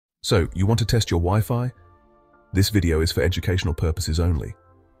So, you want to test your Wi-Fi? This video is for educational purposes only.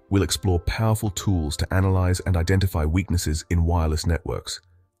 We'll explore powerful tools to analyze and identify weaknesses in wireless networks.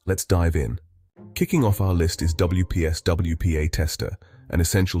 Let's dive in. Kicking off our list is WPS WPA Tester, an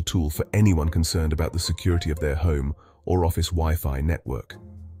essential tool for anyone concerned about the security of their home or office Wi-Fi network.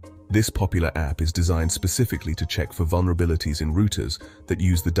 This popular app is designed specifically to check for vulnerabilities in routers that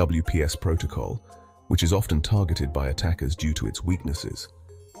use the WPS protocol, which is often targeted by attackers due to its weaknesses.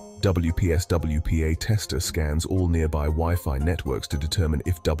 WPS WPA Tester scans all nearby Wi-Fi networks to determine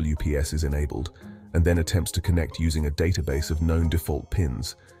if WPS is enabled, and then attempts to connect using a database of known default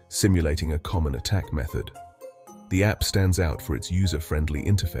pins, simulating a common attack method. The app stands out for its user-friendly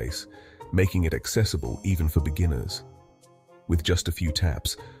interface, making it accessible even for beginners. With just a few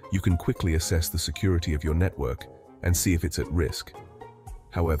taps, you can quickly assess the security of your network and see if it's at risk.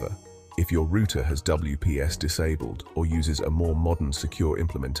 However, if your router has WPS disabled or uses a more modern secure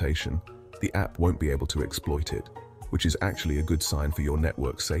implementation, the app won't be able to exploit it, which is actually a good sign for your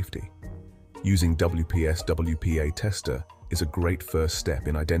network safety. Using WPS WPA Tester is a great first step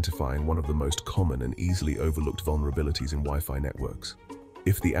in identifying one of the most common and easily overlooked vulnerabilities in Wi-Fi networks.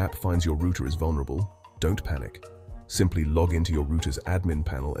 If the app finds your router is vulnerable, don't panic. Simply log into your router's admin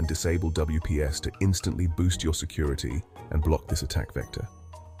panel and disable WPS to instantly boost your security and block this attack vector.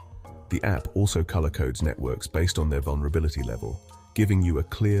 The app also color codes networks based on their vulnerability level, giving you a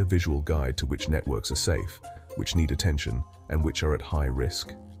clear visual guide to which networks are safe, which need attention, and which are at high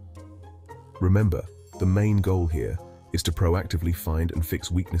risk. Remember, the main goal here is to proactively find and fix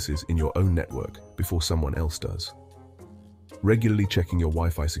weaknesses in your own network before someone else does. Regularly checking your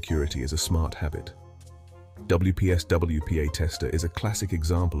Wi-Fi security is a smart habit. WPS WPA Tester is a classic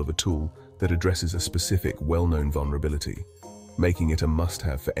example of a tool that addresses a specific, well-known vulnerability, making it a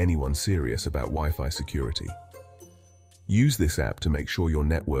must-have for anyone serious about Wi-Fi security. Use this app to make sure your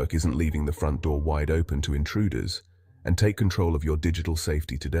network isn't leaving the front door wide open to intruders, and take control of your digital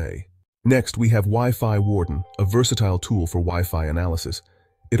safety today. Next, we have WiFi Warden, a versatile tool for Wi-Fi analysis.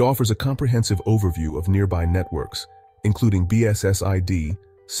 It offers a comprehensive overview of nearby networks, including BSSID,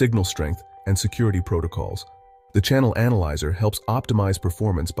 signal strength, and security protocols. The channel analyzer helps optimize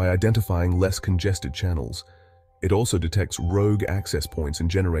performance by identifying less congested channels. It also detects rogue access points and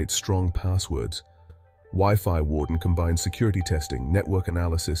generates strong passwords. Wi-Fi Warden combines security testing, network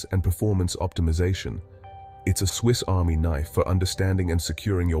analysis, and performance optimization. It's a Swiss Army knife for understanding and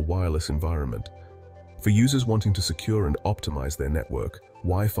securing your wireless environment. For users wanting to secure and optimize their network,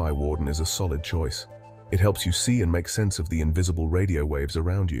 Wi-Fi Warden is a solid choice. It helps you see and make sense of the invisible radio waves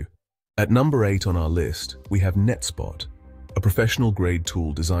around you. At number 8 on our list, we have NetSpot, a professional-grade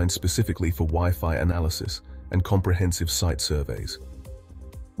tool designed specifically for Wi-Fi analysis and comprehensive site surveys.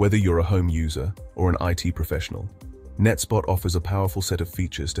 Whether you're a home user or an IT professional, NetSpot offers a powerful set of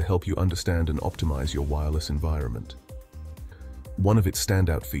features to help you understand and optimize your wireless environment. One of its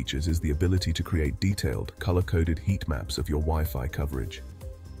standout features is the ability to create detailed, color-coded heat maps of your Wi-Fi coverage.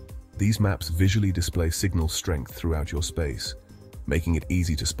 These maps visually display signal strength throughout your space, making it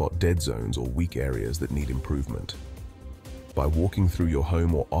easy to spot dead zones or weak areas that need improvement. By walking through your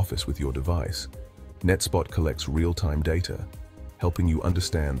home or office with your device, NetSpot collects real-time data, helping you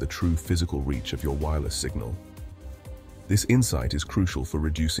understand the true physical reach of your wireless signal. This insight is crucial for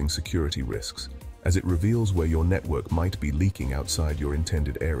reducing security risks, as it reveals where your network might be leaking outside your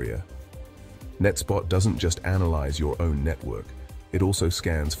intended area. NetSpot doesn't just analyze your own network, it also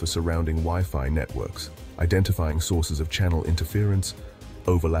scans for surrounding Wi-Fi networks, identifying sources of channel interference,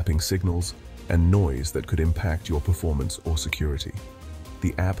 overlapping signals, and noise that could impact your performance or security.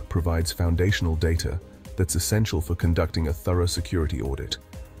 The app provides foundational data that's essential for conducting a thorough security audit,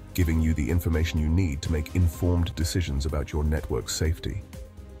 giving you the information you need to make informed decisions about your network's safety.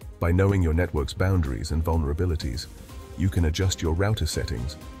 By knowing your network's boundaries and vulnerabilities, you can adjust your router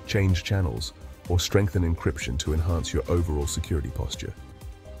settings, change channels, or strengthen encryption to enhance your overall security posture.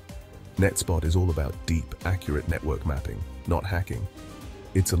 NetSpot is all about deep, accurate network mapping, not hacking.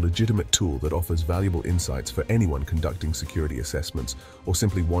 It's a legitimate tool that offers valuable insights for anyone conducting security assessments or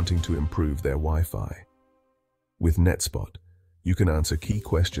simply wanting to improve their Wi-Fi. With NetSpot, you can answer key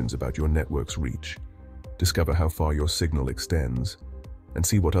questions about your network's reach, discover how far your signal extends, and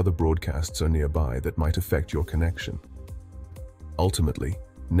see what other broadcasts are nearby that might affect your connection. Ultimately,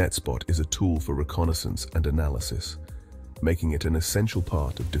 NetSpot is a tool for reconnaissance and analysis, making it an essential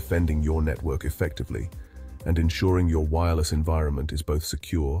part of defending your network effectively and ensuring your wireless environment is both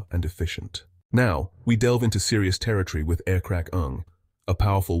secure and efficient. Now, we delve into serious territory with Aircrack-ng, a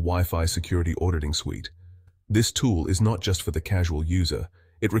powerful Wi-Fi security auditing suite. This tool is not just for the casual user,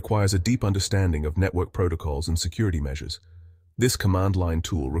 it requires a deep understanding of network protocols and security measures. This command line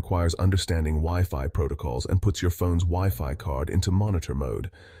tool requires understanding Wi-Fi protocols and puts your phone's Wi-Fi card into monitor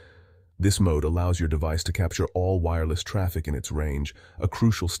mode. This mode allows your device to capture all wireless traffic in its range, a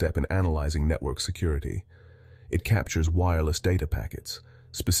crucial step in analyzing network security. It captures wireless data packets,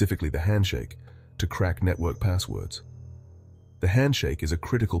 specifically the handshake, to crack network passwords. The handshake is a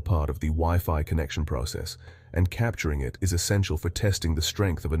critical part of the Wi-Fi connection process, and capturing it is essential for testing the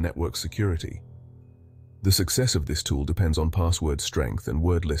strength of a network security. The success of this tool depends on password strength and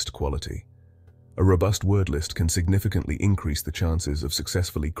word list quality. A robust word list can significantly increase the chances of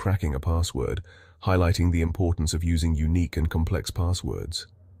successfully cracking a password, highlighting the importance of using unique and complex passwords.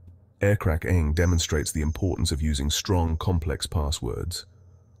 Aircrack-ng demonstrates the importance of using strong, complex passwords.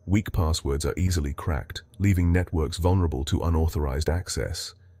 Weak passwords are easily cracked, leaving networks vulnerable to unauthorized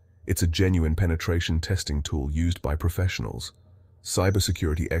access. It's a genuine penetration testing tool used by professionals.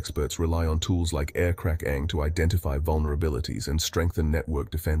 Cybersecurity experts rely on tools like Aircrack-ng to identify vulnerabilities and strengthen network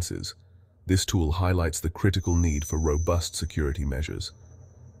defenses. This tool highlights the critical need for robust security measures.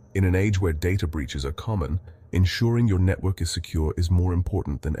 In an age where data breaches are common, ensuring your network is secure is more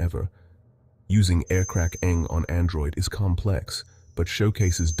important than ever. Using Aircrack-ng on Android is complex, but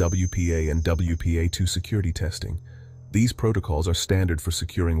showcases WPA and WPA2 security testing. These protocols are standard for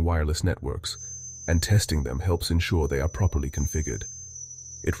securing wireless networks, and testing them helps ensure they are properly configured.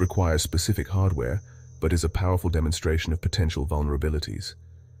 It requires specific hardware, but is a powerful demonstration of potential vulnerabilities.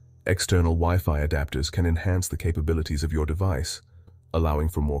 External Wi-Fi adapters can enhance the capabilities of your device, allowing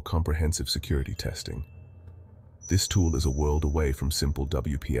for more comprehensive security testing. This tool is a world away from simple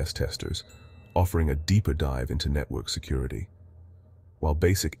WPS testers, offering a deeper dive into network security. While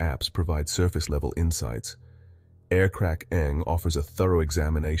basic apps provide surface-level insights, Aircrack-ng offers a thorough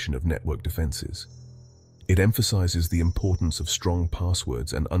examination of network defenses. It emphasizes the importance of strong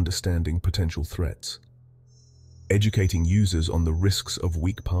passwords and understanding potential threats. Educating users on the risks of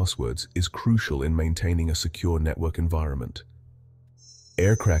weak passwords is crucial in maintaining a secure network environment.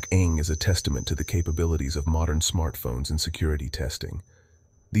 Aircrack-ng is a testament to the capabilities of modern smartphones in security testing.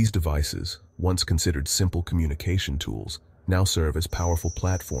 These devices, once considered simple communication tools, now serve as powerful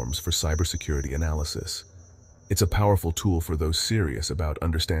platforms for cybersecurity analysis. It's a powerful tool for those serious about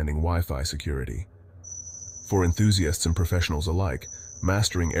understanding Wi-Fi security. For enthusiasts and professionals alike,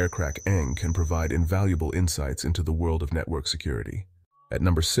 mastering Aircrack-ng can provide invaluable insights into the world of network security. At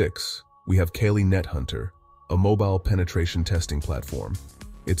number 6, we have Kali NetHunter, a mobile penetration testing platform.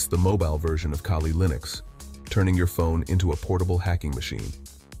 It's the mobile version of Kali Linux, turning your phone into a portable hacking machine.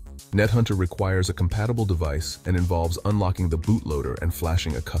 NetHunter requires a compatible device and involves unlocking the bootloader and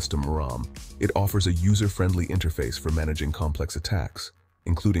flashing a custom ROM. It offers a user-friendly interface for managing complex attacks,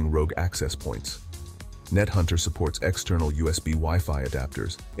 including rogue access points. NetHunter supports external USB Wi-Fi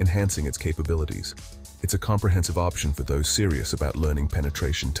adapters, enhancing its capabilities. It's a comprehensive option for those serious about learning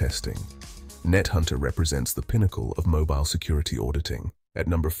penetration testing. NetHunter represents the pinnacle of mobile security auditing. At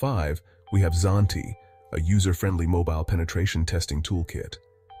number 5, we have zANTI, a user-friendly mobile penetration testing toolkit.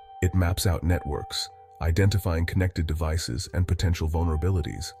 It maps out networks, identifying connected devices and potential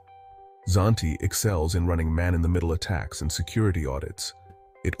vulnerabilities. zANTI excels in running man-in-the-middle attacks and security audits.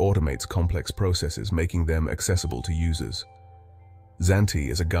 It automates complex processes, making them accessible to users. zANTI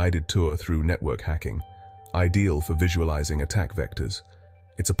is a guided tour through network hacking, ideal for visualizing attack vectors.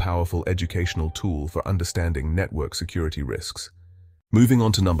 It's a powerful educational tool for understanding network security risks. Moving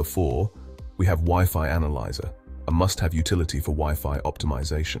on to number 4, we have Wi-Fi Analyzer, a must-have utility for Wi-Fi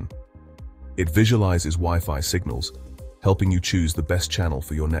optimization. It visualizes Wi-Fi signals, helping you choose the best channel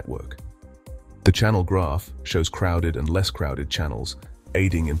for your network. The channel graph shows crowded and less crowded channels,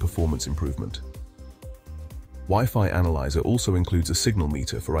 aiding in performance improvement. Wi-Fi Analyzer also includes a signal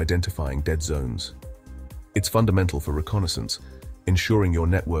meter for identifying dead zones. It's fundamental for reconnaissance, ensuring your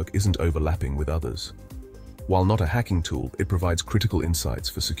network isn't overlapping with others. While not a hacking tool, it provides critical insights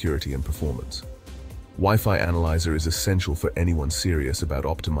for security and performance. Wi-Fi Analyzer is essential for anyone serious about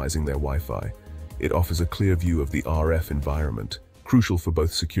optimizing their Wi-Fi. It offers a clear view of the RF environment, crucial for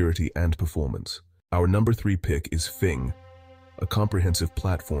both security and performance. Our number 3 pick is Fing, a comprehensive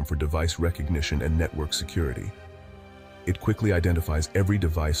platform for device recognition and network security. It quickly identifies every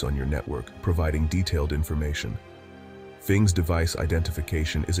device on your network, providing detailed information. Fing's device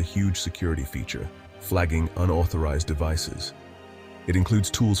identification is a huge security feature, flagging unauthorized devices. It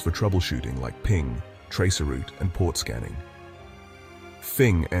includes tools for troubleshooting like ping, traceroute, and port scanning.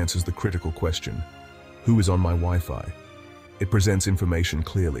 Fing answers the critical question, who is on my Wi-Fi? It presents information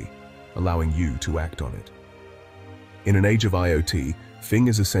clearly, allowing you to act on it. In an age of IoT, Fing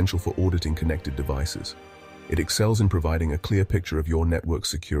is essential for auditing connected devices. It excels in providing a clear picture of your network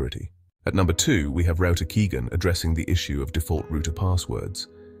security. At number 2, we have router Keygen addressing the issue of default router passwords.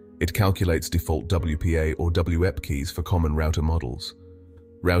 It calculates default WPA or WEP keys for common router models.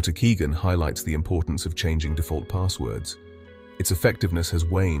 Router Keygen highlights the importance of changing default passwords. Its effectiveness has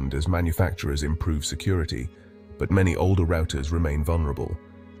waned as manufacturers improve security, but many older routers remain vulnerable.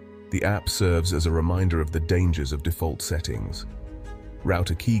 The app serves as a reminder of the dangers of default settings.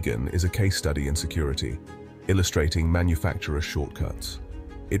 Router Keygen is a case study in security, illustrating manufacturer shortcuts.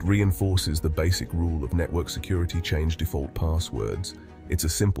 It reinforces the basic rule of network security: change default passwords. It's a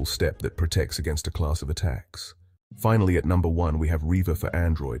simple step that protects against a class of attacks. Finally, at number 1, we have Reaver for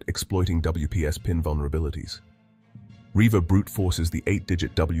Android, exploiting WPS pin vulnerabilities. Reaver brute forces the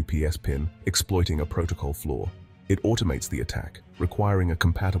 8-digit WPS pin, exploiting a protocol flaw. It automates the attack, requiring a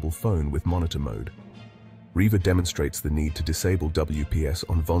compatible phone with monitor mode. Reaver demonstrates the need to disable WPS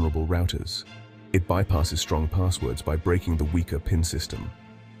on vulnerable routers. It bypasses strong passwords by breaking the weaker pin system.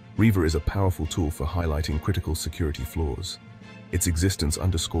 Reaver is a powerful tool for highlighting critical security flaws. Its existence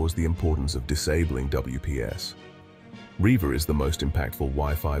underscores the importance of disabling WPS. Reaver is the most impactful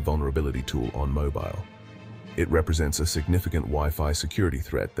Wi-Fi vulnerability tool on mobile. It represents a significant Wi-Fi security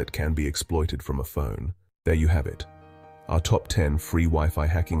threat that can be exploited from a phone. There you have it, our top 10 free Wi-Fi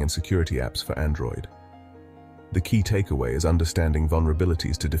hacking and security apps for Android. The key takeaway is understanding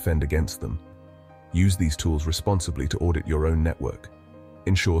vulnerabilities to defend against them. Use these tools responsibly to audit your own network.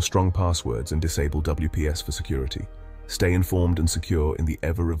 Ensure strong passwords and disable WPS for security. Stay informed and secure in the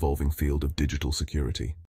ever-evolving field of digital security.